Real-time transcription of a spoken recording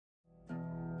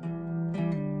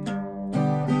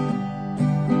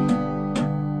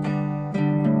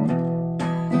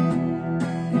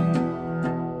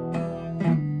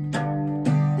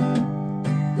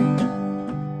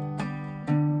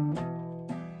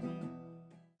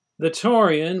The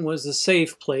Torreon was a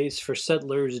safe place for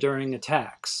settlers during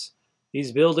attacks.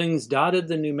 These buildings dotted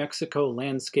the New Mexico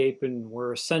landscape and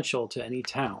were essential to any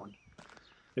town.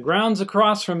 The grounds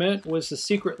across from it was the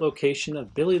secret location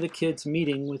of Billy the Kid's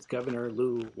meeting with Governor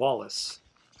Lew Wallace.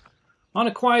 On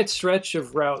a quiet stretch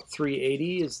of Route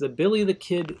 380 is the Billy the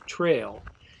Kid Trail.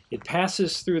 It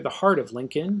passes through the heart of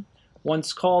Lincoln,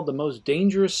 once called the most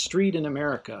dangerous street in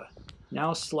America,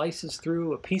 now slices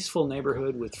through a peaceful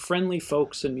neighborhood with friendly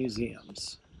folks and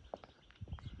museums.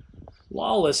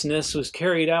 Lawlessness was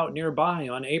carried out nearby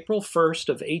on April 1st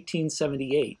of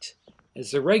 1878,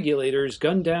 as the regulators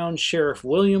gunned down Sheriff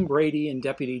William Brady and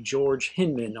Deputy George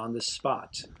Hinman on the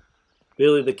spot.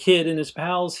 Billy the Kid and his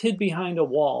pals hid behind a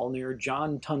wall near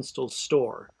John Tunstall's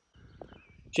store.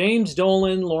 James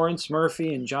Dolan, Lawrence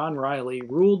Murphy, and John Riley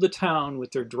ruled the town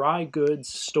with their dry goods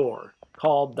store,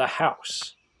 called the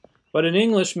House. But an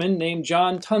Englishman named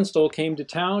John Tunstall came to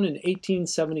town in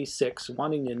 1876,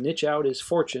 wanting to niche out his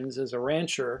fortunes as a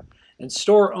rancher and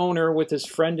store owner with his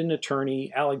friend and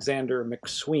attorney Alexander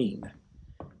McSween.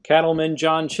 Cattleman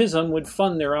John Chisholm would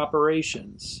fund their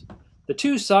operations. The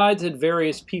two sides had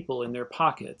various people in their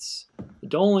pockets. The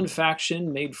Dolan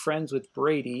faction made friends with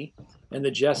Brady and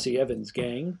the Jesse Evans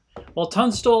gang, while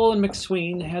Tunstall and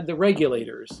McSween had the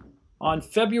regulators. On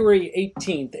February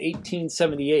 18,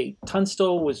 1878,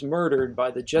 Tunstall was murdered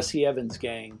by the Jesse Evans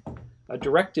gang, a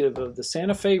directive of the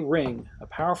Santa Fe Ring, a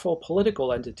powerful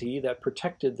political entity that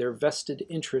protected their vested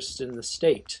interests in the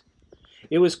state.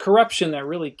 It was corruption that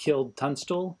really killed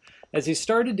Tunstall, as he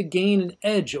started to gain an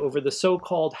edge over the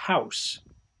so-called House.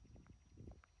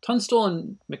 Tunstall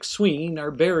and McSween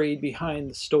are buried behind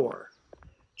the store.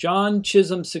 John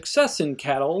Chisholm's success in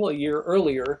cattle a year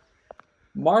earlier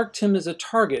marked him as a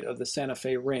target of the Santa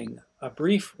Fe Ring. A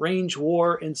brief range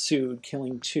war ensued,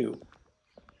 killing 2.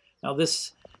 Now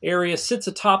this area sits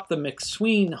atop the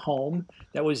McSween home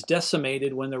that was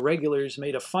decimated when the regulars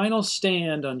made a final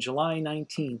stand on July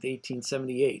 19,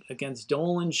 1878, against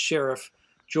Dolan's sheriff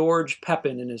George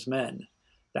Pepin and his men.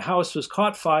 The house was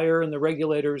caught fire and the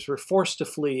regulators were forced to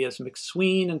flee as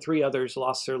McSween and 3 others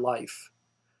lost their life.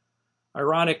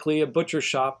 Ironically, a butcher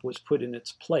shop was put in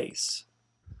its place.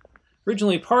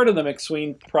 Originally part of the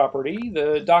McSween property,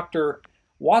 the Dr.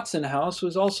 Watson house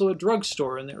was also a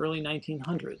drugstore in the early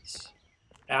 1900s.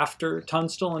 After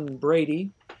Tunstall and Brady,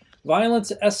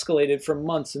 violence escalated for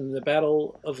months in the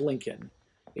Battle of Lincoln,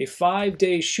 a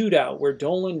 5-day shootout where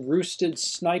Dolan roosted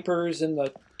snipers in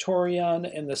the Torreon,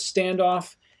 and the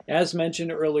standoff, as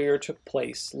mentioned earlier, took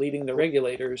place, leading the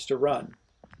regulators to run.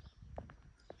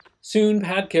 Soon,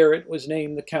 Pat Garrett was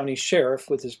named the county sheriff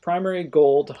with his primary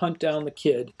goal to hunt down the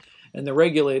kid and the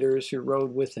regulators who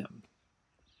rode with him.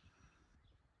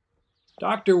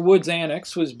 Dr. Wood's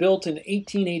Annex was built in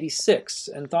 1886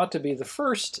 and thought to be the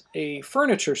first a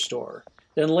furniture store,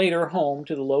 then later home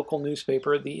to the local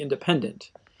newspaper, The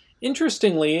Independent.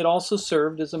 Interestingly, it also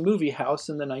served as a movie house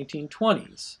in the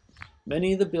 1920s.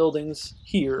 Many of the buildings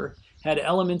here had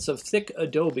elements of thick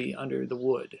adobe under the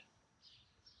wood.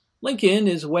 Lincoln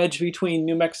is wedged between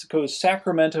New Mexico's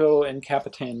Sacramento and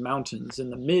Capitan Mountains. In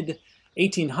the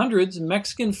mid-1800s,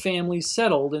 Mexican families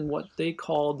settled in what they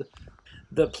called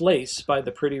the place by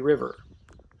the Pretty River.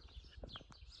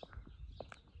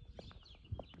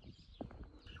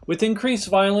 With increased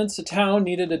violence, the town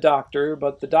needed a doctor,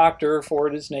 but the doctor, for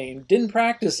it is named, didn't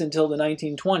practice until the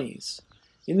 1920s.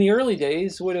 In the early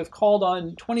days, would have called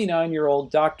on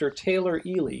 29-year-old Dr. Taylor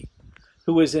Ely,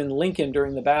 who was in Lincoln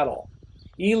during the battle.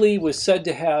 Ely was said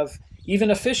to have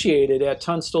even officiated at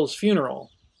Tunstall's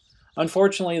funeral.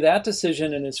 Unfortunately, that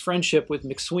decision and his friendship with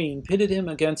McSween pitted him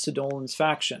against the Dolan's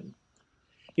faction.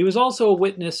 He was also a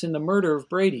witness in the murder of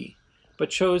Brady, but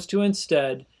chose to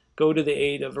instead go to the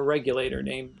aid of a regulator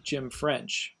named Jim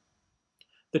French.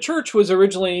 The church was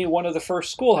originally one of the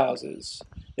first schoolhouses.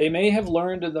 They may have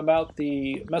learned about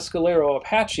the Mescalero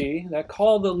Apache that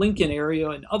called the Lincoln area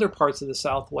and other parts of the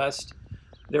Southwest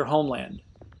their homeland.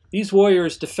 These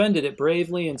warriors defended it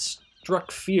bravely and struck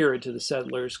fear into the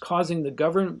settlers, causing the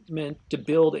government to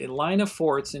build a line of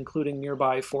forts, including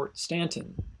nearby Fort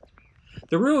Stanton.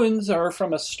 The ruins are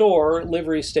from a store,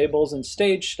 livery stables, and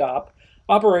stage stop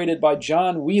operated by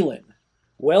John Whelan.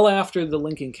 Well after the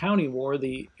Lincoln County War,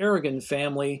 the Aragon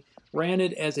family ran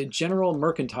it as a general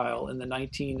mercantile in the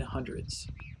 1900s.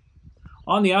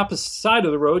 On the opposite side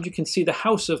of the road, you can see the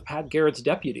house of Pat Garrett's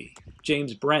deputy,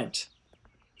 James Brent.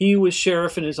 He was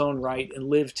sheriff in his own right and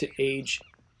lived to age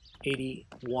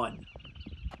 81.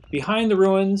 Behind the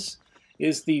ruins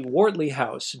is the Wortley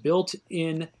House, built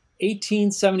in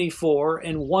 1874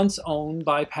 and once owned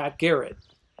by Pat Garrett.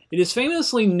 It is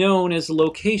famously known as the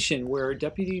location where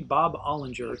Deputy Bob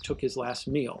Ollinger took his last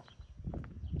meal.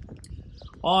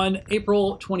 On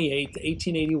April 28,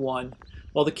 1881,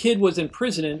 while the kid was in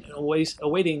prison and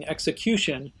awaiting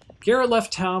execution, Garrett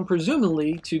left town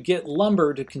presumably to get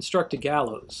lumber to construct a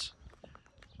gallows.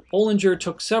 Ollinger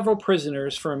took several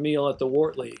prisoners for a meal at the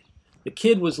Wortley. The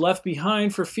kid was left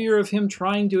behind for fear of him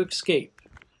trying to escape.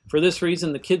 For this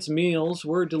reason, the kid's meals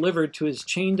were delivered to his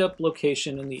chained-up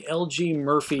location in the L.G.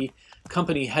 Murphy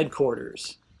Company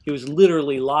headquarters. He was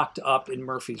literally locked up in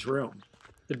Murphy's room.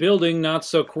 The building, not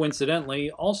so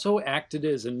coincidentally, also acted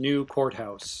as a new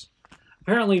courthouse.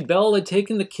 Apparently, Bell had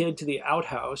taken the kid to the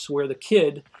outhouse, where the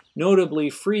kid notably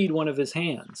freed one of his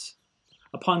hands.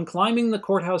 Upon climbing the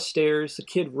courthouse stairs, the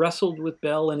kid wrestled with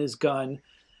Bell and his gun,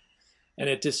 and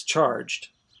it discharged.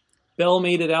 Bell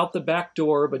made it out the back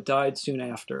door, but died soon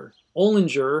after.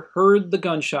 Ollinger heard the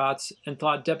gunshots and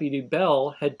thought Deputy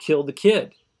Bell had killed the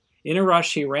kid. In a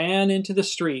rush, he ran into the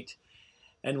street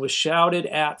and was shouted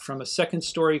at from a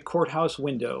second-story courthouse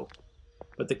window.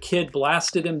 But the kid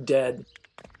blasted him dead,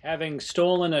 having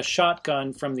stolen a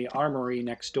shotgun from the armory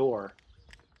next door.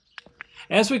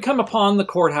 As we come upon the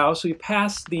courthouse, we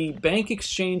pass the Bank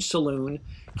Exchange Saloon,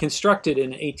 constructed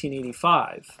in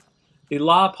 1885. The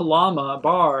La Paloma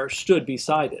bar stood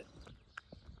beside it.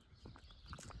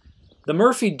 The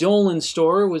Murphy Dolan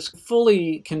store was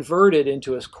fully converted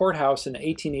into a courthouse in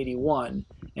 1881,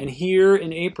 and here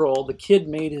in April, the kid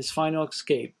made his final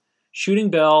escape, shooting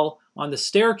Bell on the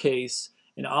staircase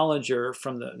and Ollinger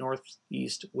from the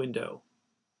northeast window.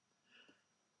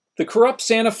 The corrupt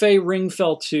Santa Fe ring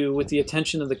fell to with the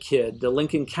attention of the kid, the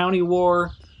Lincoln County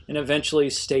War, and eventually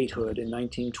statehood in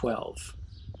 1912.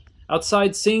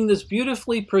 Outside seeing this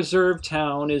beautifully preserved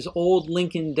town is Old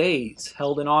Lincoln Days,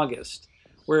 held in August,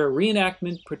 where a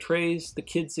reenactment portrays the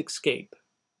kid's escape.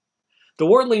 The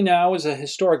Wortley now is a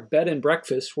historic bed and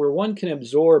breakfast where one can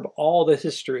absorb all the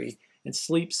history and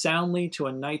sleep soundly to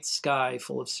a night sky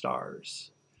full of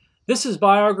stars. This is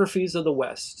Biographies of the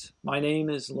West. My name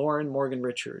is Lorin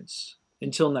Morgan-Richards.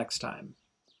 Until next time.